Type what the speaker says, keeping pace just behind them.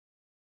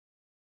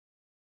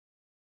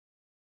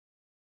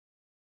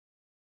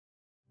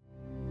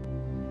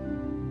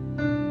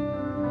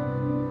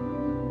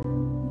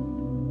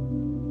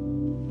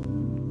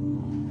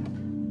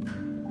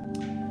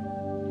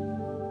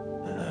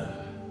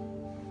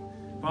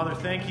Father,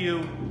 thank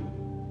you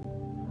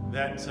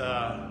that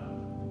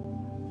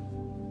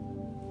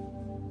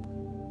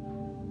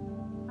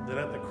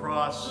at the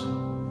cross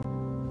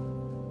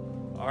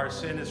our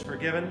sin is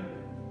forgiven,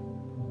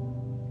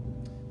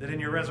 that in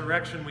your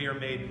resurrection we are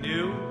made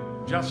new,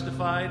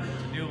 justified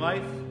into new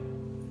life.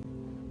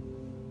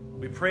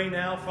 We pray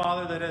now,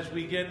 Father, that as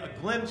we get a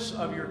glimpse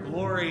of your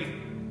glory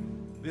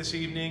this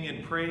evening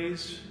in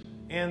praise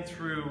and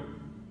through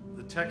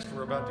the text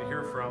we're about to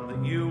hear from,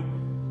 that you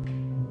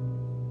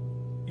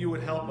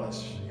would help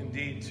us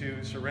indeed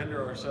to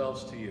surrender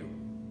ourselves to you.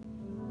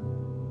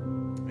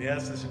 We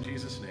ask this in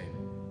Jesus' name.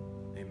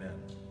 Amen.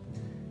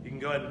 You can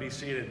go ahead and be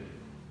seated.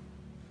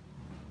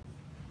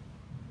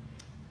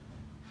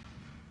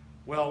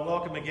 Well,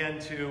 welcome again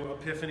to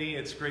Epiphany.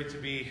 It's great to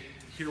be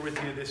here with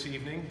you this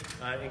evening.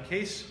 In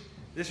case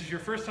this is your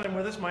first time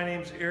with us, my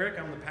name's Erick.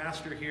 I'm the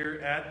pastor here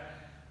at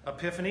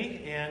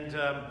Epiphany, and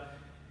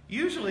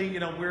usually,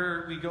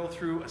 we go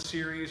through a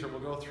series or we'll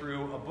go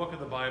through a book of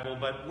the Bible,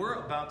 but we're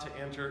about to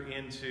enter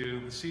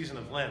into the season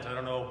of Lent. I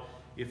don't know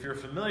if you're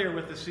familiar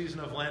with the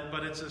season of Lent,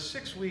 but it's a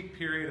 6-week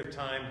period of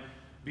time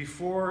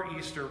before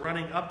Easter,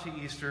 running up to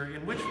Easter,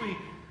 in which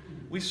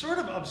we sort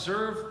of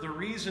observe the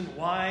reason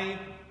why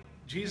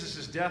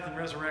Jesus' death and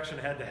resurrection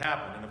had to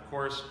happen. And of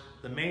course,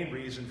 the main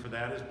reason for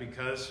that is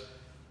because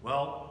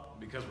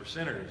we're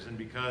sinners and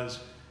because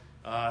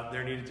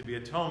there needed to be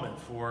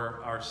atonement for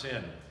our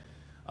sin.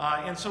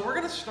 And so we're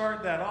going to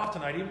start that off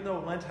tonight, even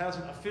though Lent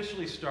hasn't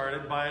officially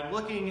started, by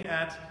looking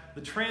at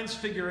the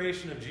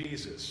Transfiguration of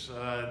Jesus.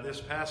 This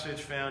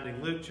passage found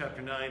in Luke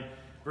chapter 9,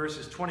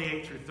 verses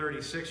 28 through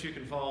 36. You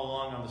can follow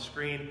along on the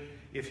screen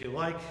if you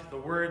like. The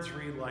words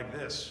read like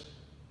this.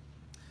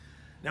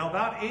 Now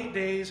about 8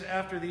 days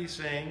after these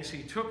sayings,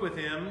 he took with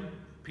him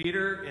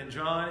Peter and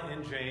John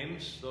and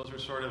James. Those are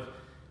sort of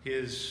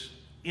his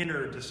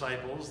inner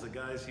disciples, the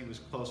guys he was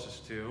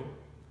closest to,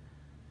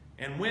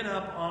 and went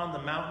up on the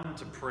mountain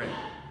to pray.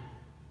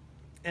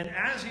 And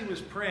as he was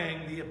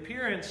praying, the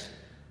appearance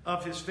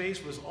of his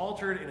face was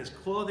altered, and his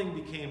clothing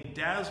became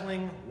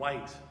dazzling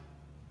white.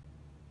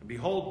 And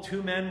behold,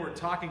 2 men were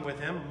talking with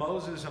him,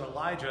 Moses and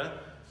Elijah,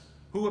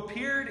 who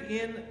appeared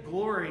in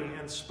glory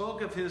and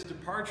spoke of his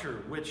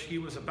departure, which he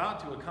was about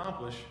to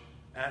accomplish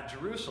at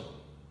Jerusalem.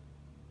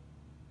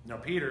 Now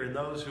Peter and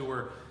those who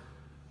were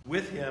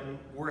with him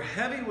were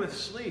heavy with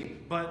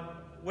sleep, but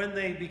when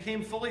they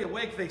became fully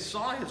awake, they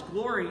saw his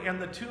glory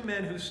and the 2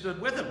 men who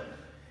stood with him.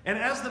 And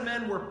as the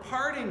men were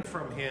parting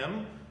from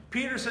him,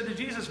 Peter said to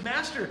Jesus,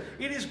 "Master,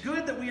 it is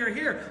good that we are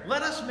here.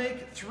 Let us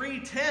make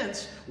 3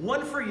 tents,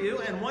 one for you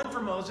and one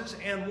for Moses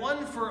and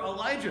one for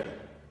Elijah."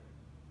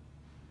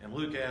 And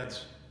Luke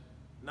adds,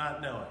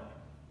 not knowing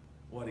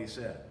what he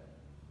said.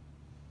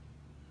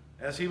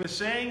 As he was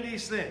saying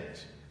these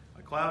things,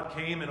 a cloud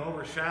came and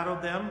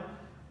overshadowed them,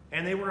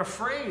 and they were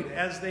afraid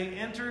as they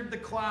entered the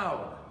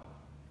cloud.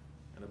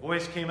 And a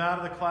voice came out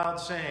of the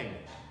cloud saying,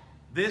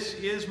 "This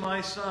is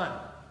my son,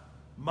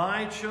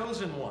 my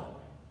chosen one.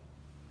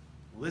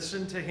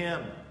 Listen to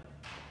him."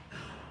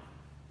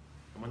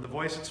 And when the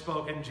voice had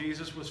spoken,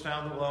 Jesus was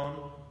found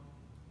alone,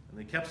 and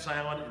they kept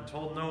silent and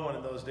told no one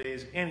in those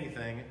days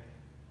anything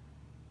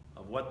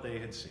of what they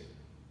had seen.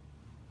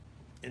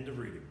 End of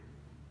reading.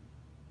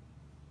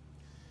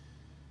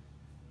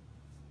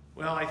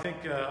 Well, I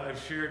think I've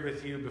shared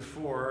with you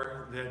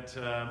before that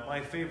my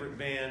favorite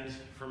band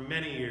for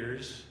many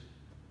years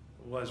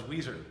was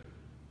Weezer.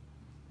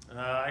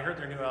 I heard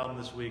their new album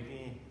this week.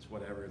 It's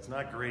whatever. It's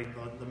not great.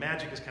 The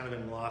magic has kind of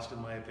been lost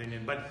in my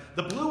opinion. But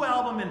the Blue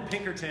Album and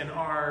Pinkerton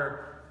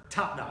are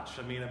top-notch.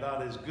 I mean,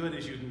 about as good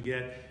as you can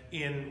get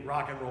in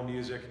rock and roll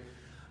music.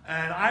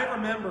 And I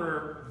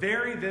remember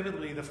very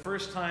vividly the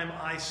first time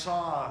I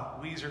saw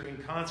Weezer in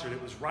concert.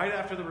 It was right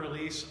after the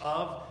release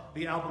of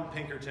the album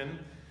Pinkerton.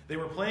 They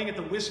were playing at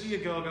the Whiskey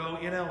A Go-Go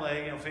in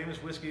LA,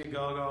 famous Whiskey A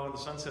Go-Go on the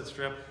Sunset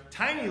Strip.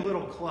 Tiny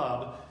little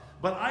club.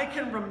 But I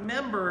can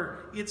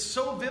remember it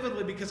so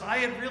vividly because I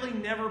had really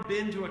never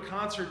been to a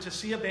concert to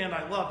see a band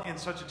I loved in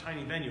such a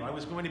tiny venue. I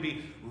was going to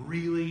be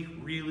really,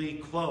 really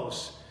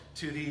close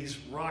to these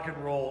rock and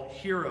roll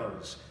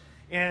heroes.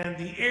 And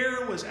the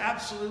air was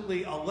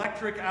absolutely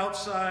electric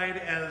outside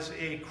as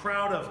a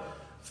crowd of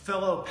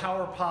fellow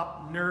power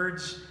pop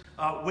nerds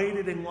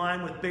waited in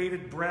line with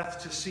bated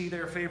breath to see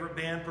their favorite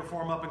band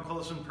perform up and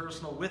close and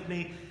personal with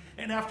me.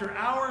 And after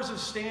hours of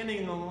standing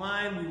in the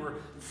line, we were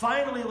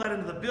finally let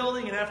into the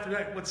building. And after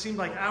that, what seemed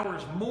like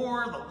hours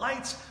more, the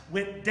lights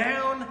went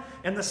down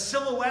and the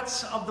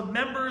silhouettes of the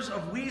members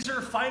of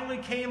Weezer finally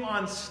came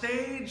on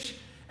stage.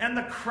 And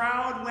the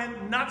crowd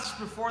went nuts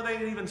before they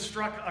had even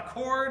struck a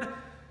chord.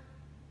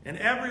 And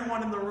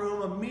everyone in the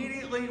room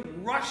immediately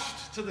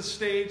rushed to the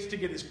stage to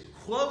get as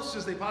close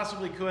as they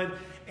possibly could.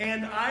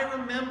 And I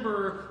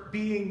remember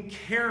being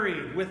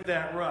carried with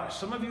that rush.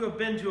 Some of you have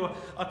been to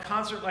a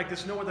concert like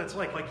this, know what that's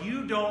like. Like,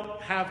 you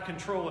don't have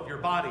control of your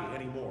body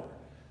anymore.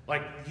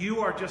 Like,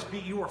 you are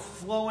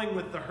flowing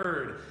with the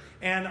herd.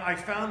 And I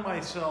found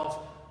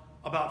myself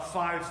about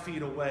 5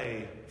 feet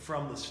away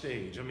from the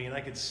stage. I mean, I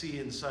could see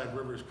inside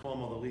Rivers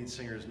Cuomo, the lead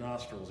singer's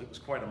nostrils. It was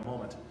quite a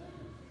moment.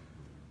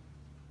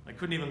 I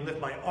couldn't even lift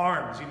my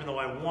arms, even though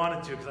I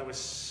wanted to, because I was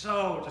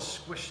so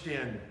just squished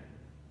in.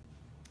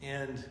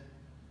 And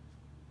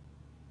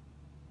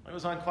I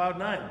was on cloud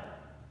 9.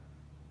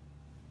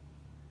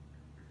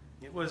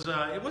 It was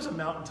a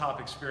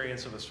mountaintop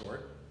experience of a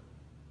sort.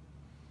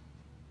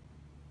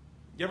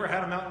 You ever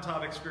had a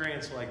mountaintop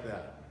experience like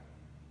that?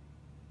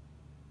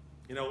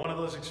 You know, one of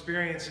those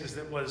experiences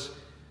that was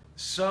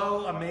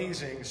so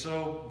amazing,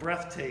 so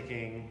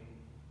breathtaking,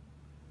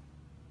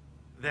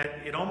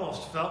 that it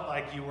almost felt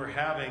like you were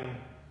having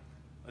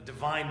a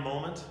divine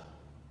moment,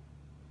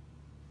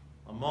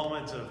 a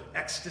moment of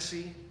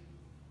ecstasy.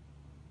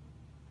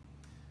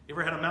 You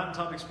ever had a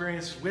mountaintop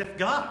experience with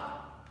God?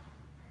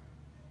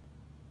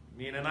 I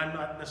mean, and I'm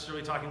not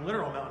necessarily talking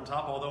literal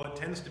mountaintop, although it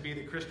tends to be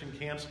that Christian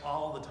camps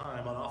all the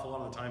time, an awful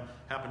lot of the time,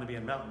 happen to be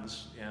in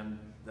mountains, and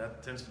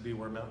that tends to be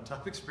where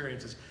mountaintop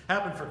experiences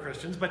happen for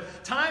Christians.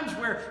 But times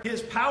where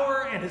his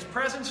power and his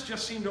presence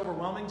just seemed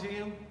overwhelming to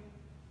you,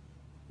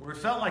 where it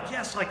felt like,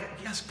 yes,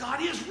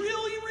 God is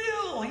really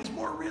real. He's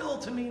more real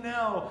to me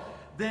now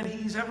than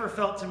he's ever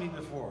felt to me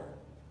before.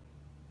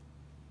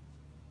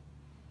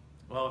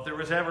 Well, if there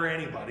was ever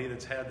anybody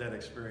that's had that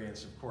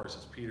experience, of course,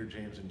 it's Peter,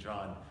 James, and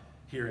John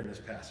here in this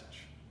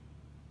passage.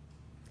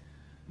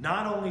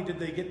 Not only did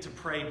they get to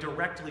pray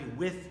directly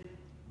with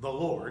the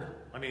Lord,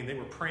 I mean, they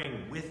were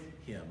praying with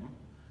him,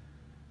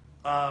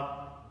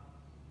 but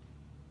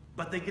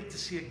they get to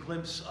see a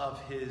glimpse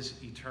of his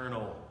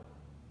eternal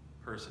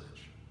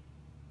personage.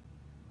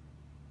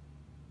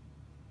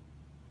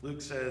 Luke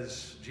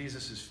says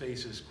Jesus'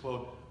 face is,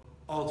 quote,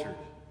 altered,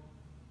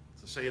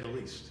 to say the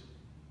least.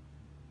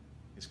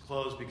 His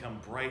clothes become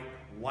bright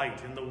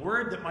white. And the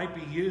word that might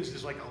be used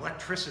is like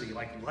electricity,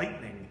 like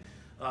lightning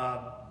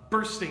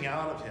bursting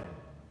out of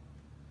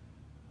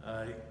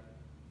him.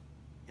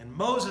 And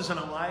Moses and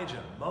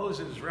Elijah,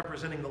 Moses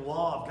representing the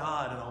law of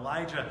God, and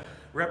Elijah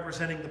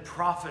representing the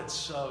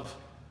prophets of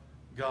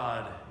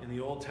God in the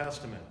Old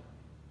Testament,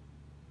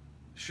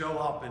 show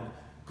up in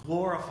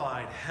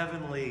glorified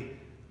heavenly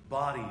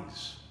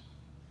bodies.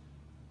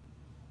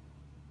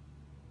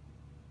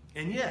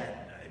 And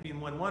yet, I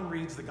mean, when one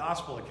reads the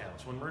gospel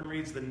accounts, when one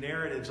reads the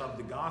narratives of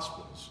the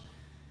gospels,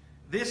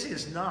 this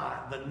is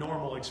not the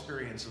normal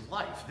experience of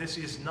life. This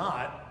is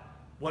not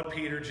what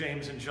Peter,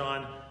 James, and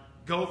John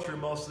go through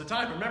most of the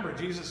time. Remember,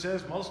 Jesus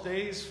says most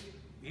days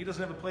he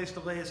doesn't have a place to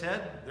lay his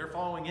head. They're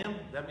following him.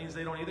 That means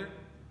they don't either.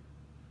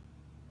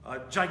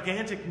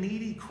 Gigantic,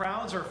 needy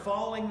crowds are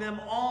following them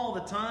all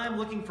the time,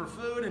 looking for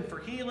food and for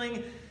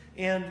healing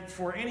and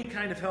for any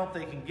kind of help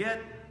they can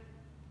get.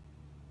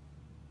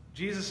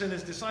 Jesus and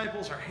his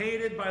disciples are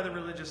hated by the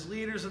religious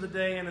leaders of the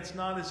day, and it's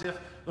not as if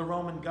the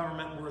Roman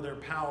government were their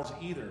pals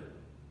either.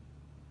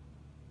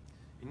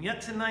 And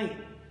yet tonight,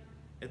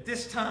 at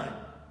this time,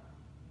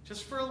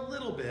 just for a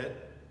little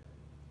bit,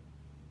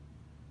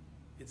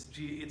 it's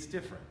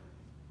different.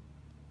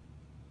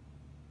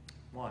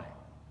 Why?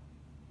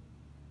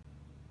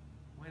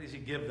 Why does he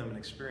give them an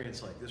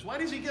experience like this? Why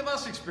does he give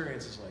us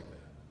experiences like that?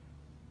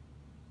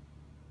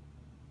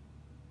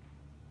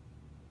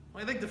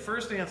 Well, I think the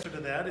first answer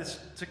to that is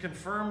to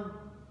confirm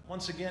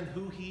once again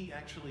who he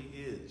actually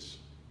is.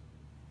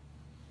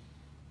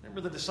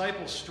 Remember, the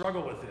disciples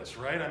struggle with this,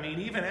 right? I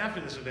mean, even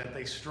after this event,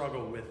 they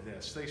struggle with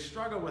this. They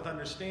struggle with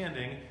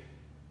understanding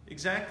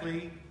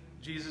exactly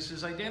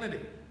Jesus'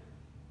 identity.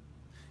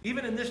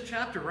 Even in this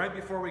chapter, right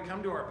before we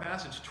come to our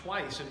passage,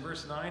 twice in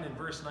verse 9 and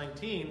verse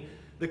 19,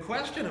 the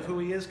question of who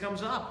he is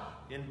comes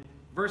up. In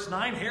verse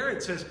 9,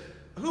 Herod says,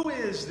 "Who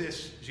is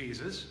this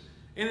Jesus?"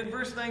 And in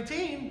verse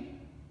 19,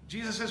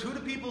 Jesus says, "Who do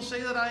people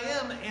say that I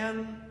am?"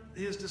 And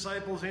his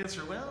disciples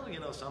answer, "Well,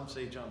 some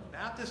say John the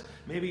Baptist.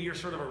 Maybe you're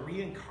sort of a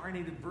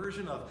reincarnated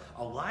version of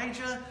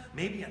Elijah.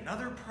 Maybe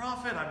another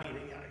prophet. I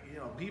mean,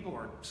 people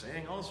are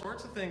saying all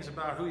sorts of things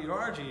about who you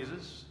are,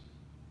 Jesus."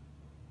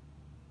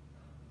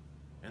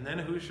 And then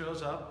who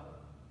shows up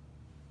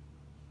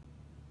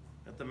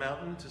at the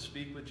mountain to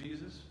speak with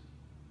Jesus?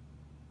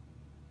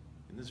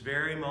 In this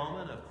very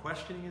moment of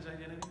questioning his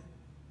identity?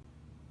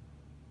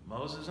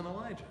 Moses and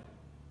Elijah.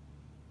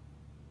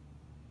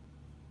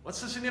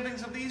 What's the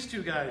significance of these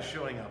two guys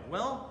showing up?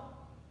 Well,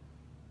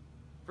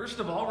 first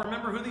of all,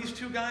 remember who these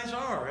two guys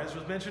are. As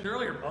was mentioned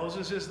earlier,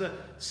 Moses is the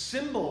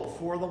symbol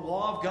for the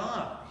law of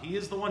God. He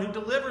is the one who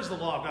delivers the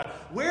law of God.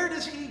 Where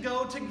does he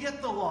go to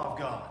get the law of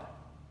God?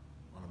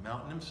 On a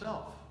mountain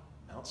himself,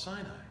 Mount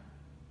Sinai.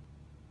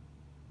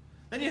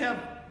 Then you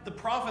have the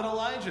prophet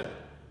Elijah,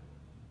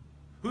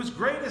 whose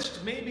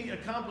greatest maybe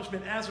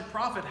accomplishment as a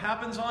prophet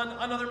happens on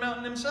another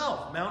mountain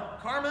himself,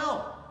 Mount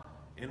Carmel,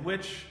 in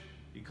which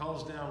he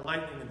calls down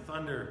lightning and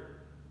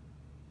thunder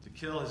to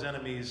kill his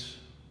enemies,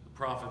 the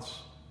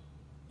prophets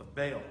of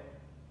Baal.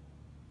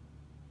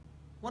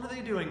 What are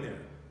they doing there?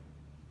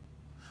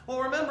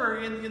 Well, remember,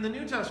 in the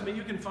New Testament,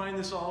 you can find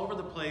this all over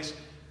the place.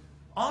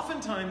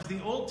 Oftentimes,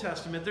 the Old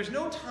Testament, there's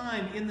no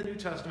time in the New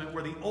Testament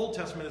where the Old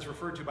Testament is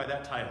referred to by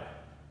that title.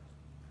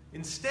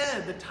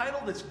 Instead, the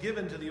title that's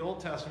given to the Old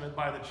Testament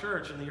by the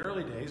church in the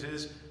early days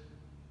is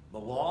the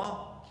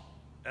Law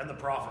and the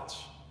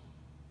Prophets.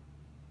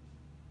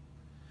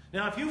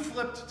 Now, if you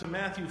flipped to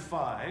Matthew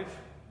 5,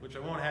 which I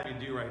won't have you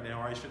do right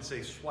now, or I should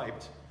say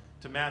swiped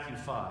to Matthew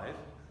 5,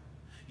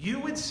 you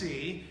would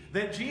see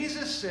that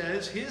Jesus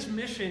says his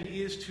mission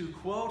is to,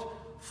 quote,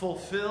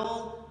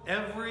 fulfill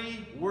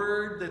every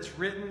word that's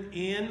written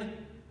in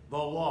the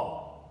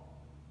law.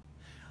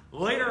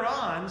 Later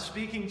on,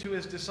 speaking to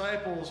his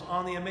disciples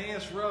on the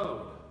Emmaus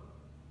Road,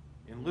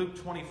 in Luke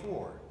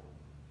 24,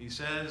 he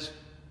says,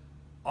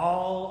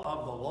 all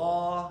of the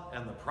law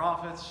and the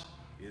prophets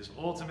is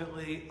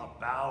ultimately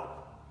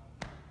about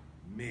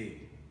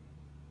me.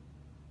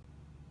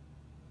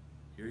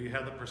 Here you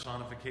have the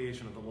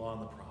personification of the law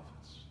and the prophets.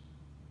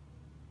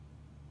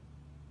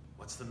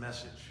 What's the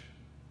message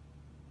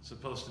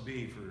supposed to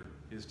be for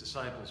his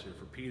disciples here,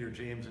 for Peter,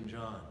 James, and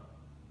John?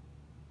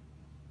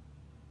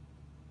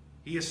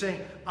 He is saying,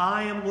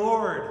 I am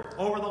Lord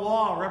over the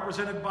law,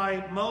 represented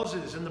by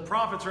Moses, and the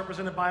prophets,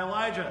 represented by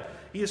Elijah.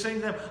 He is saying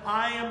to them,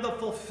 I am the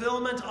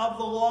fulfillment of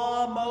the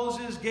law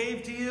Moses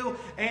gave to you,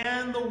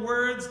 and the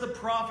words the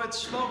prophets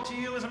spoke to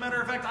you. As a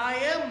matter of fact, I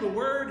am the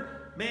Word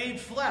made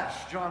flesh,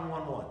 John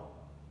 1:1.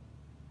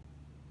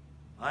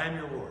 I am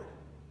your Lord.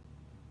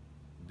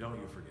 Don't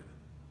you forget it.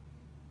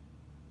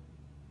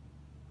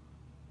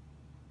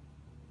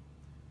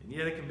 And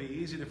yet it can be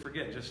easy to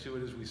forget just who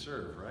it is we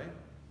serve, right?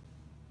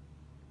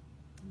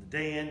 The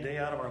day in, day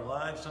out of our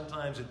lives,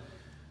 sometimes it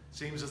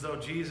seems as though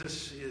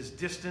Jesus is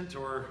distant,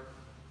 or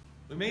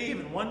we may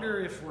even wonder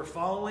if we're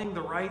following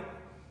the right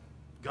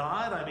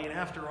God. I mean,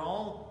 after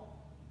all,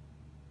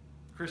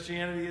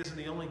 Christianity isn't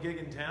the only gig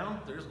in town.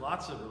 There's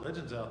lots of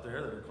religions out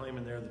there that are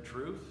claiming they're the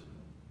truth.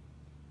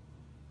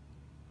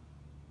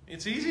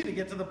 It's easy to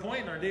get to the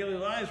point in our daily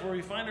lives where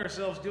we find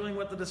ourselves doing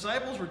what the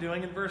disciples were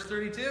doing in verse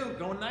 32,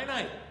 going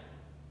night-night,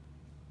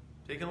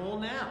 taking a little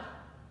nap.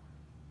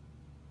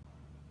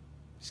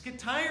 Just get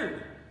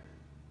tired,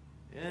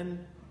 and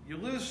you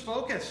lose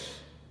focus.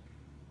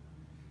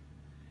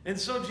 And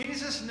so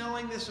Jesus,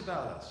 knowing this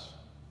about us,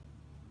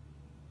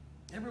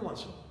 every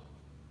once in a while,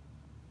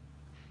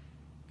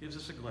 gives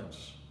us a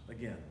glimpse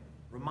again,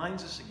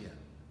 reminds us again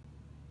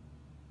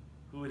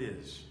who it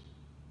is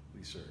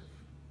we serve.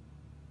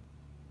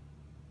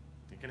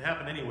 It can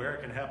happen anywhere.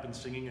 It can happen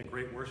singing a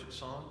great worship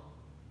song,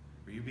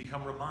 where you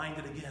become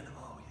reminded again,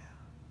 oh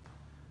yeah.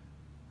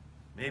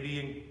 Maybe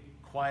in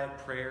quiet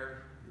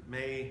prayer. It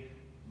may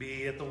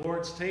be at the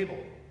Lord's table,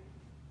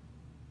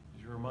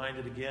 as you're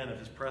reminded again of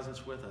his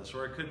presence with us.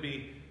 Or it could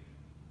be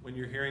when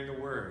you're hearing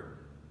the word.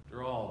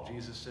 After all,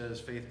 Jesus says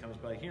faith comes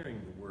by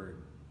hearing the word.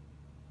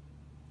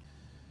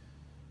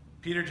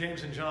 Peter,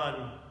 James, and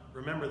John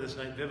remember this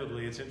night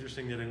vividly. It's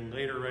interesting that in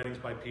later writings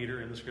by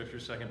Peter, in the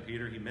scriptures, 2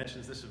 Peter, he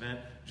mentions this event.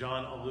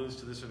 John alludes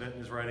to this event in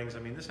his writings. I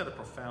mean, this had a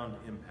profound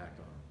impact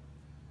on him.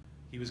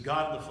 He was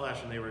God in the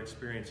flesh, and they were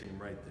experiencing him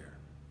right there.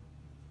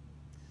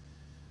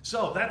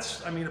 So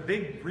that's, a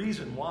big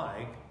reason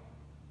why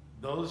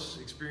those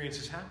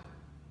experiences happen.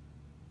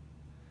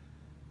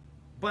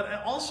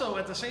 But also,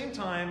 at the same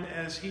time,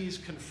 as he's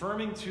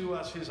confirming to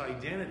us his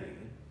identity,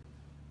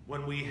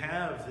 when we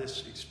have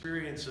this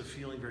experience of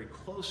feeling very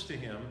close to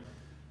him,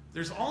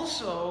 there's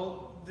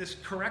also this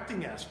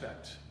correcting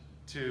aspect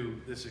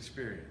to this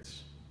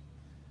experience.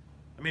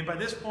 By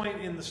this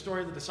point in the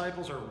story, the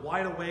disciples are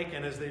wide awake,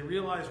 and as they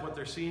realize what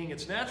they're seeing,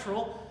 it's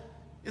natural.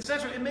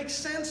 It makes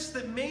sense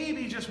that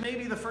maybe, just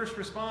maybe, the first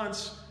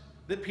response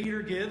that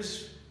Peter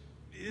gives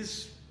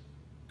is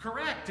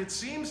correct. It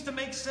seems to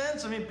make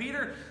sense.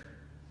 Peter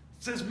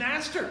says,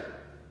 Master,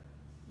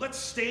 let's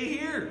stay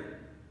here.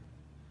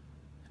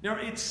 Now,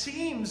 it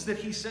seems that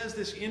he says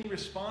this in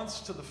response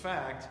to the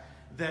fact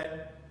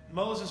that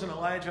Moses and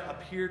Elijah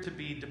appear to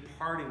be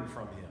departing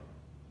from him.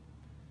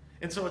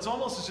 And so it's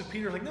almost as if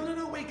Peter's like,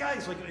 no, wait,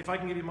 guys. Like, if I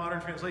can give you a modern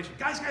translation.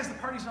 Guys, the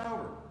party's not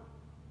over.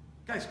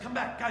 Guys, come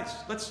back. Guys,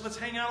 let's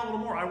hang out a little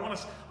more. I want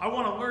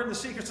to learn the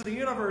secrets of the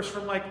universe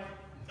from,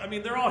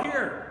 they're all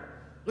here.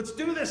 Let's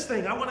do this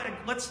thing.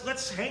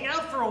 Let's hang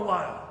out for a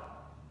while.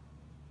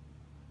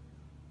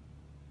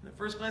 And at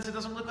first glance, it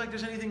doesn't look like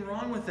there's anything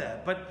wrong with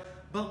that.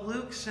 But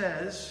Luke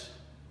says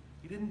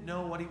he didn't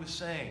know what he was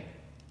saying.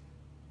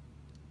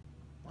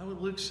 Why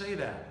would Luke say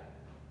that?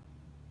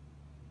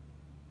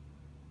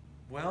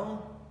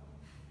 Well,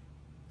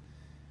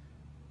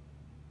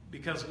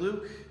 because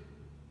Luke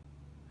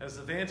has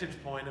the vantage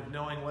point of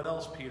knowing what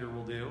else Peter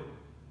will do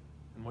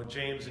and what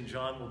James and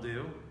John will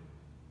do.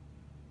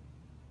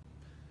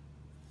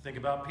 Think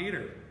about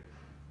Peter.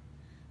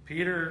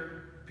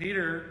 Peter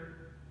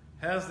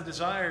has the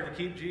desire to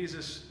keep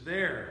Jesus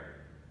there,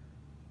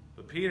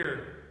 but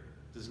Peter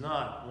does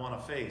not want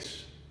to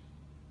face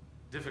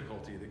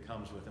difficulty that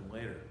comes with him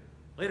later.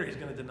 Later, he's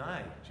going to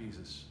deny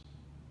Jesus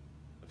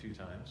a few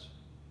times.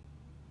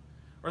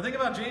 Or think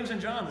about James and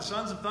John, the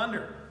sons of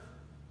thunder,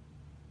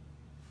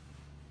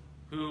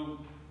 who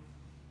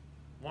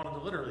wanted to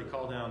literally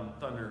call down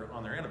thunder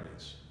on their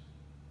enemies.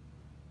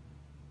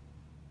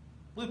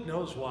 Luke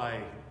knows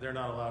why they're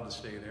not allowed to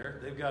stay there.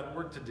 They've got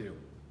work to do.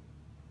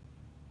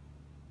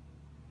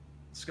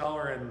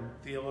 Scholar and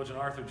theologian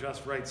Arthur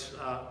Just writes,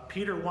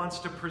 Peter wants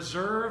to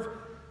preserve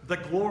the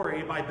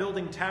glory by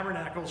building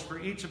tabernacles for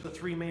each of the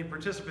three main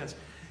participants.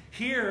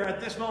 Here, at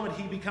this moment,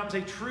 he becomes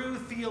a true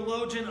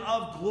theologian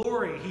of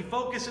glory. He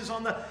focuses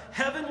on the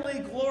heavenly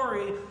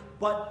glory,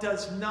 but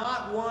does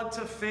not want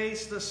to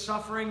face the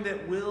suffering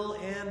that will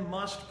and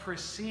must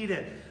precede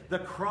it. The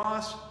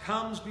cross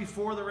comes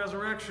before the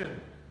resurrection.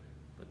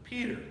 But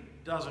Peter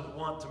doesn't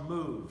want to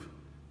move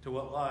to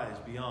what lies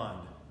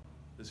beyond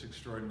this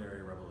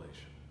extraordinary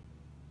revelation.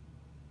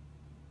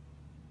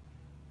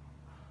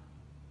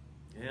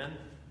 And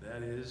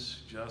that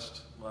is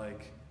just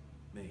like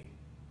me.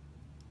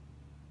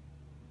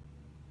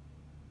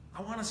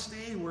 I want to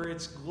stay where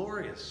it's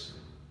glorious.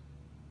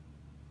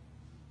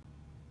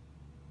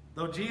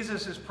 Though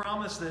Jesus has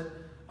promised that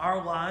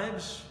our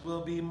lives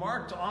will be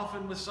marked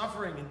often with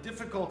suffering and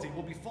difficulty,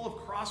 will be full of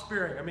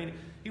cross-bearing. I mean,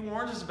 he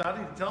warns us about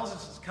it. He tells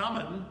us it's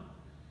coming.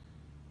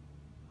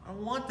 I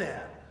don't want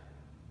that.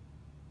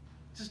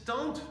 Just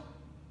don't.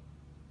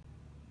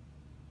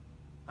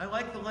 I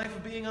like the life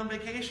of being on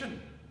vacation.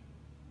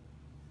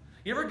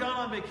 You ever gone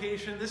on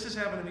vacation? This has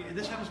happened to me.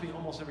 This happens to me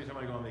almost every time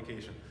I go on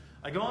vacation.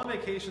 I go on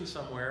vacation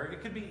somewhere.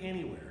 It could be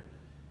anywhere.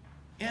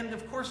 And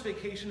of course,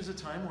 vacation is a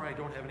time where I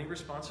don't have any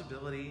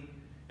responsibility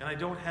and I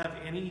don't have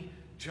any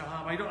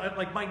job.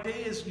 Like my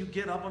day is, you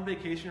get up on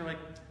vacation, you're like,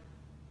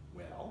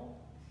 well,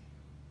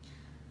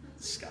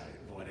 Sky,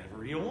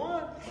 whatever you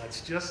want.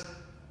 Let's just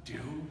do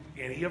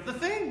any of the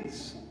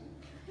things.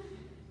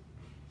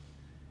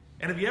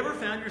 And have you ever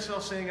found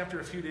yourself saying after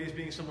a few days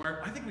being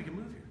somewhere, I think we can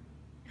move here.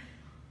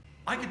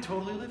 I could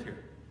totally live here.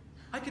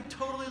 I could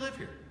totally live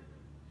here.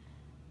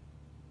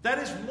 That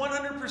is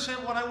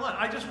 100% what I want.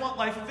 I just want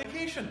life of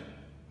vacation.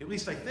 At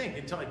least I think,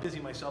 until I busy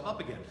myself up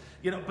again.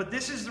 But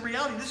this is the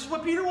reality. This is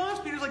what Peter wants.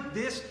 Peter's like,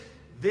 this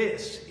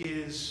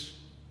is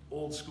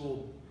old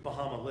school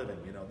Bahama living.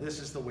 This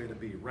is the way to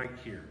be, right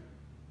here.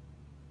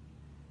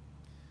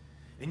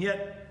 And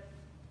yet,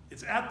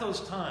 it's at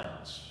those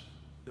times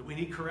that we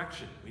need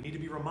correction. We need to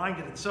be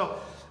reminded. And so,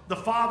 the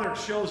Father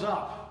shows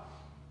up.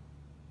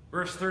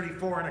 Verse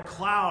 34, in a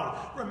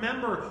cloud.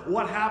 Remember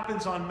what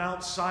happens on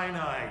Mount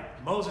Sinai.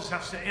 Moses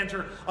has to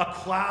enter a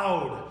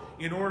cloud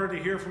in order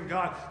to hear from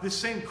God. This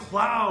same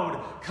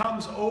cloud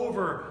comes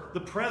over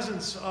the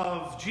presence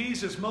of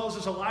Jesus,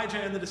 Moses, Elijah,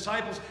 and the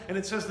disciples. And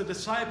it says the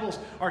disciples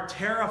are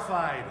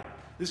terrified.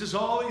 This is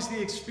always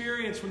the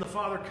experience when the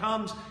Father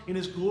comes in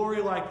his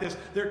glory like this.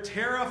 They're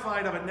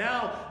terrified of it.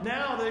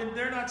 Now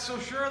they're not so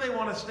sure they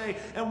want to stay.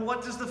 And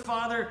what does the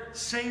Father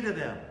say to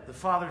them? The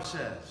Father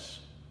says,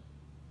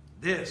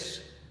 this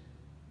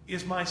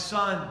is my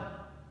Son,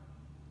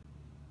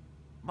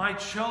 my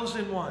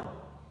chosen one.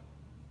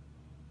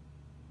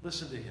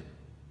 Listen to him.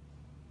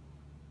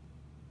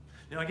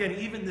 Now again,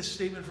 even this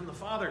statement from the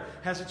Father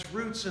has its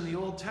roots in the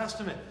Old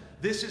Testament.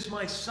 This is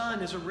my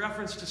Son is a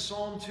reference to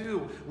Psalm 2,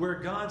 where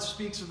God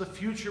speaks of the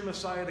future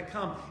Messiah to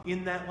come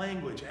in that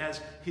language as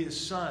his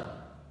Son.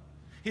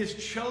 His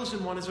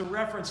chosen one is a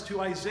reference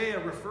to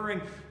Isaiah,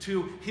 referring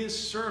to his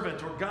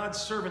servant, or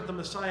God's servant, the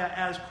Messiah,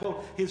 as,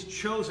 quote, his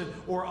chosen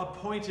or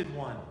appointed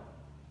one.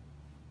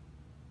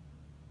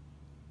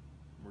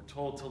 We're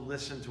told to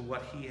listen to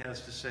what he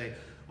has to say.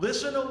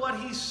 Listen to what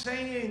he's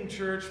saying,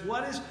 church.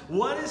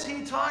 What is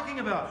he talking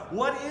about?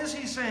 What is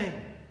he saying?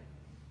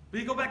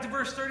 But you go back to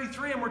verse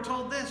 33 and we're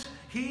told this.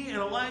 He and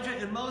Elijah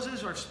and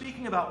Moses are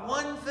speaking about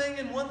one thing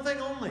and one thing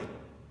only.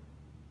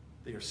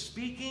 They are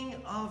speaking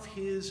of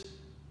his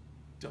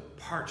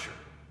departure,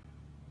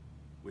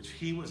 which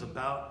he was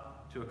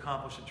about to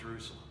accomplish at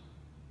Jerusalem.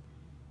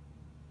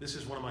 This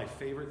is one of my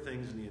favorite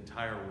things in the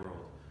entire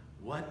world.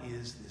 What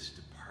is this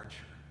departure?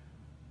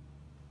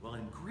 Well,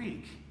 in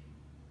Greek,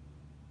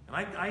 and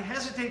I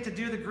hesitate to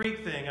do the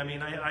Greek thing. I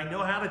mean, I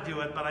know how to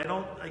do it, but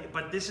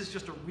but this is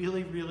just a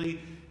really, really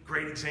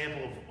great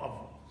example of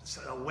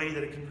a way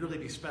that it can really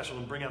be special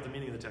and bring out the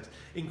meaning of the text.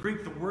 In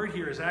Greek, the word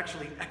here is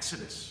actually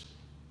exodus.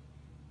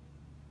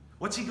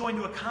 What's he going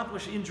to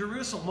accomplish in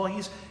Jerusalem?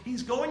 Well,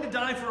 he's going to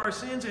die for our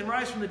sins and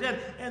rise from the dead,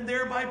 and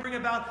thereby bring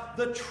about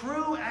the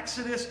true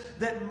exodus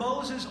that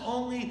Moses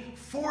only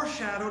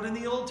foreshadowed in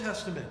the Old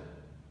Testament.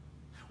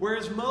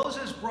 Whereas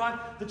Moses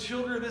brought the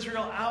children of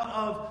Israel out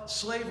of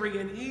slavery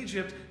in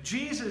Egypt,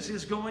 Jesus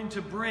is going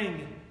to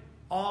bring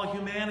all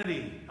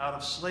humanity out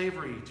of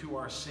slavery to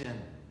our sin.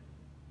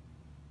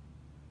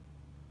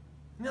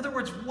 In other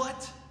words,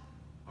 what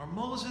are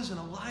Moses and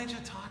Elijah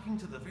talking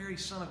to the very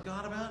Son of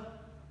God about?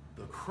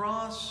 The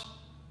cross,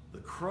 the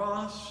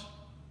cross,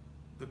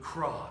 the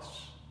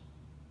cross.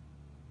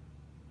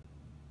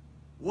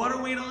 What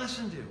are we to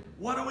listen to?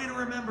 What are we to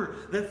remember?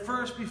 That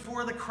first,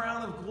 before the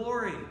crown of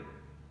glory,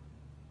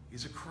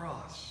 is a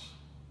cross.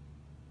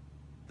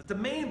 That the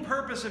main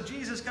purpose of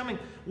Jesus coming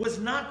was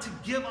not to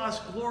give us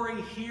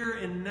glory here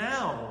and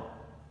now,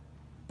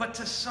 but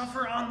to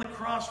suffer on the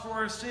cross for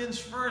our sins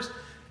first,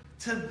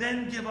 to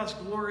then give us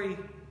glory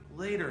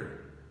later.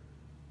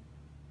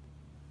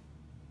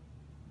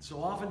 So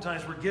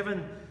oftentimes we're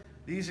given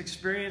these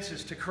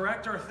experiences to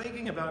correct our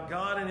thinking about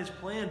God and his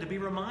plan, to be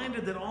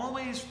reminded that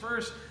always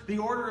first, the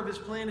order of his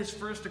plan is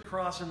first a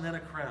cross and then a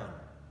crown.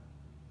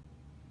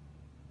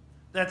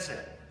 That's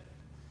it.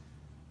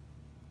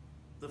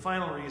 The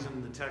final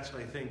reason the text,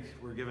 I think,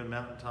 we're given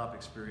mountaintop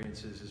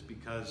experiences is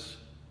because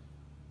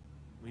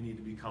we need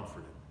to be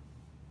comforted.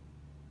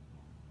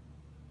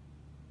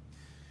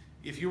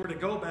 If you were to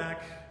go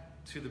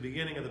back to the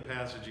beginning of the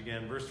passage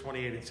again, verse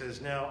 28, it says,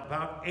 "Now,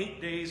 about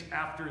 8 days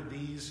after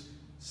these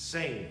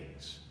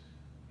sayings,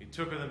 he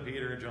took with him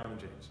Peter, John, and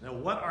James." Now,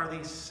 what are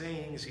these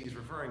sayings he's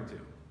referring to?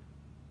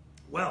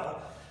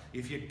 Well,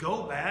 if you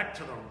go back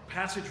to the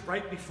passage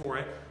right before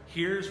it,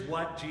 here's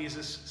what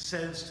Jesus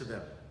says to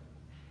them.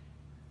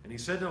 And he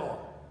said to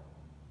all,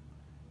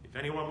 "If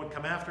anyone would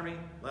come after me,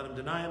 let him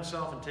deny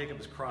himself and take up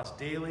his cross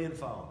daily and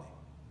follow me.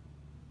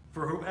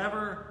 For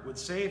whoever would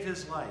save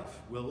his life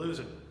will lose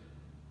it.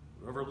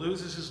 Whoever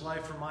loses his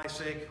life for my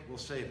sake will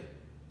save it.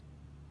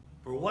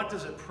 For what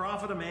does it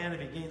profit a man if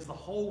he gains the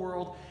whole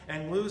world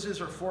and loses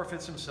or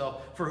forfeits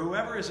himself? For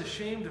whoever is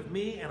ashamed of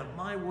me and of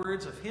my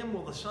words, of him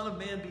will the Son of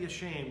Man be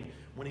ashamed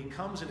when he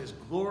comes in his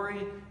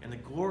glory and the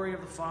glory of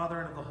the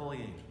Father and of the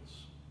holy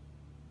angels."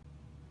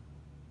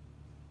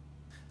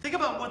 Think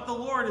about what the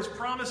Lord is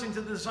promising to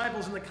the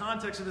disciples in the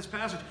context of this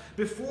passage.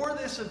 Before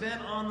this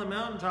event on the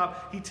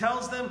mountaintop, he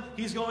tells them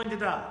he's going to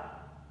die.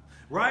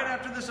 Right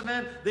after this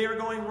event, they are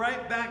going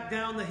right back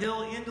down the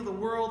hill into the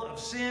world of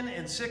sin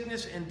and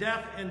sickness and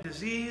death and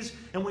disease.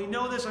 And we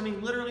know this. I mean,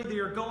 literally, they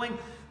are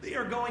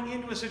going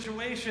into a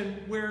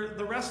situation where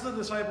the rest of the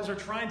disciples are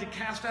trying to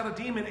cast out a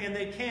demon, and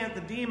they can't.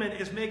 The demon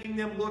is making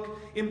them look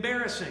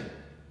embarrassing.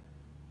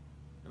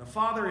 And the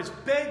Father is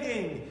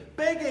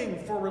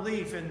begging for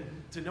relief, and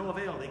to no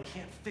avail. They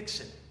can't fix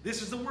it.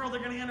 This is the world they're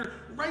going to enter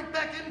right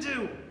back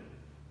into.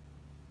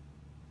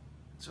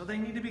 So they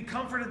need to be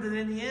comforted that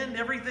in the end,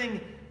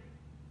 everything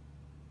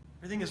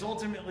is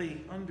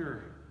ultimately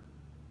under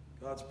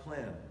God's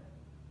plan.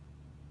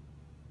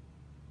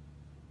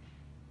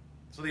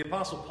 So the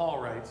Apostle Paul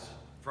writes,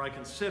 "For I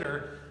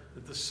consider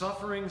that the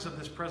sufferings of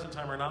this present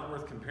time are not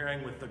worth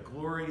comparing with the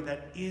glory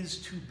that is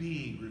to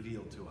be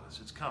revealed to us."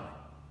 It's coming.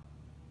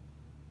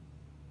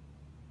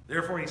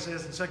 Therefore, he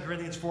says in 2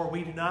 Corinthians 4,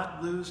 "We do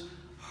not lose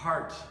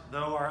heart.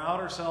 Though our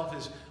outer self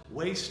is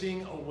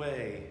wasting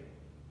away,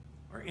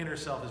 our inner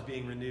self is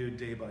being renewed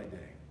day by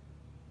day.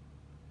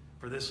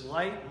 For this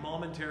light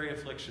momentary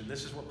affliction,"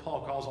 this is what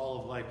Paul calls all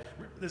of life.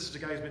 This is a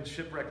guy who's been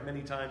shipwrecked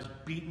many times,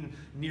 beaten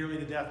nearly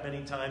to death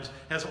many times,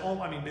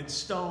 been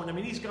stoned.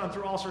 He's gone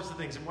through all sorts of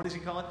things. And what does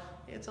he call it?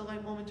 It's a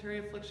light momentary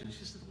affliction. It's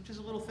just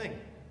a little thing.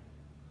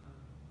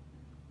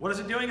 What is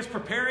it doing? It's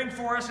preparing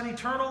for us an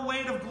eternal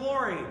weight of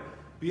glory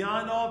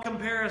beyond all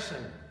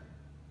comparison,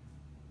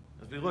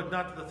 as we look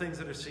not to the things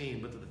that are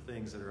seen, but to the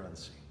things that are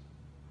unseen.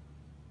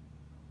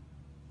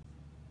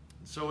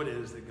 And so it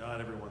is that God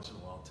every once in a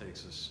while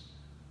takes us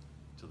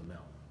to the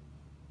mountain.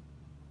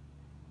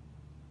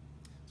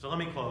 So let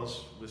me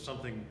close with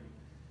something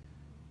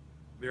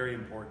very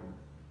important.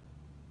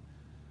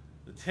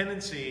 The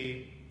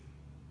tendency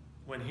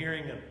when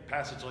hearing a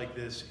passage like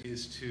this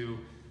is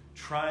to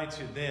try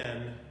to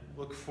then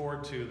look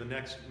forward to the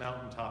next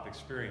mountaintop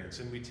experience.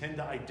 And we tend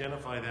to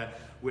identify that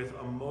with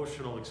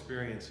emotional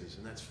experiences,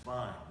 and that's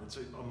fine.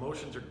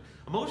 Emotions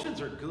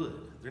are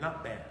good. They're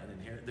not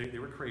bad. They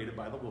were created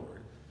by the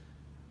Lord.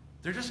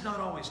 They're just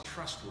not always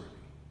trustworthy.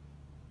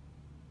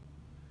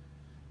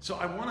 So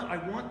I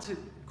want to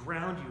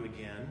ground you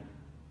again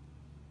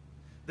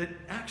that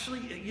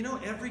actually,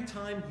 every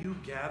time you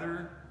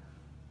gather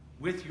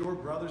with your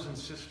brothers and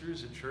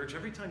sisters at church,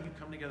 every time you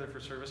come together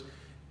for service,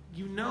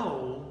 you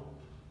know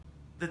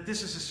that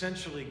this is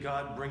essentially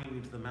God bringing you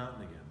to the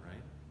mountain again,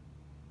 right?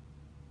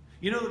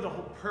 You know that the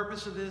whole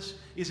purpose of this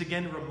is,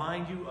 again, to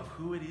remind you of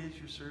who it is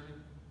you're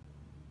serving.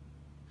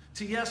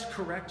 To, yes,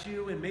 correct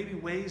you in maybe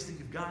ways that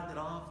you've gotten it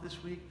off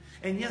this week.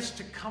 And, yes,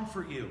 to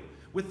comfort you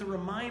with the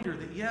reminder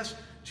that, yes,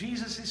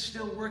 Jesus is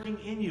still working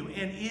in you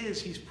and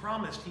he's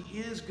promised,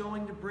 he is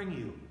going to bring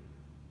you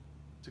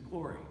to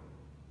glory.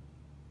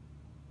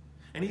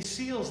 And he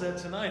seals that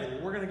tonight.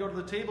 And we're going to go to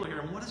the table here.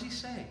 And what does he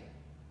say?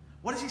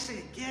 What does he say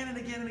again and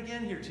again and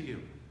again here to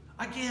you?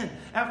 Again,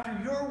 after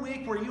your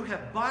week where you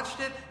have botched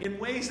it in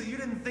ways that you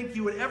didn't think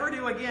you would ever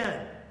do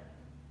again,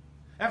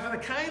 after the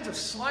kinds of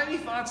slimy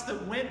thoughts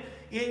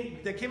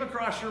that came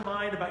across your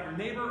mind about your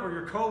neighbor or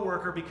your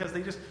coworker because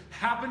they just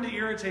happen to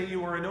irritate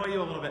you or annoy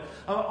you a little bit,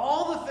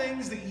 all the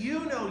things that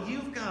you know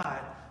you've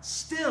got,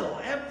 still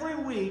every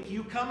week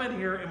you come in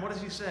here and what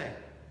does he say?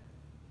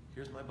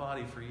 Here's my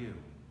body for you.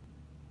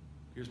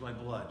 Here's my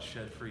blood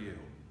shed for you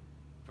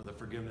for the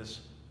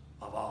forgiveness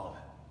of all of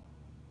it.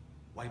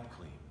 Wipe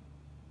clean.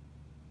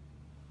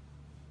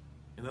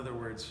 In other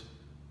words,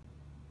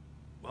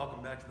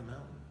 welcome back to the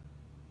mountain.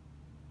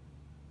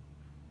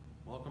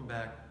 Welcome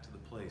back to the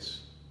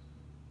place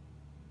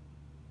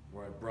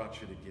where I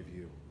brought you to give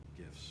you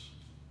gifts.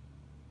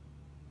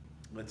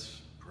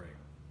 Let's pray.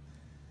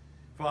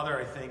 Father,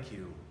 I thank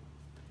you.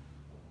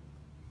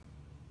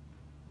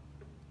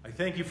 I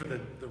thank you for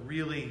the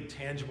really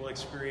tangible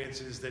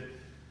experiences that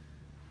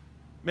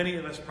many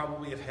of us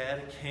probably have had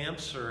at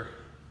camps or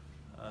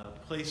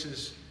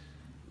places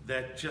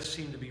that just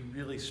seem to be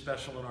really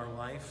special in our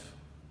life.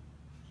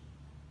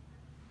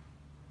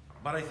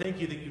 But I thank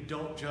you that you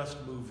don't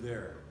just move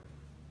there,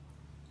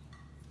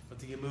 but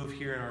that you move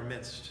here in our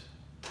midst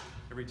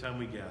every time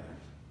we gather.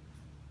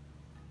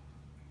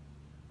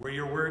 Where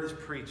your word is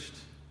preached,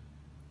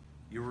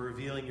 you are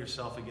revealing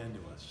yourself again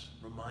to us,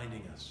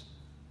 reminding us,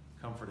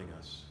 comforting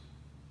us.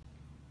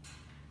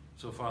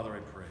 So, Father, I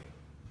pray.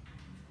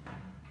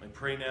 I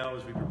pray now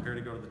as we prepare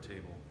to go to the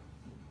table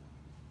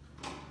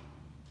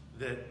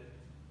that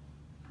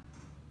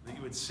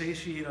you would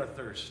satiate our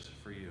thirst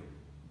for you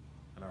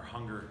and our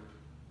hunger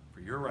for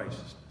your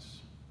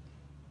righteousness.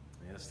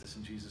 I ask this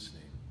in Jesus'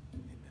 name.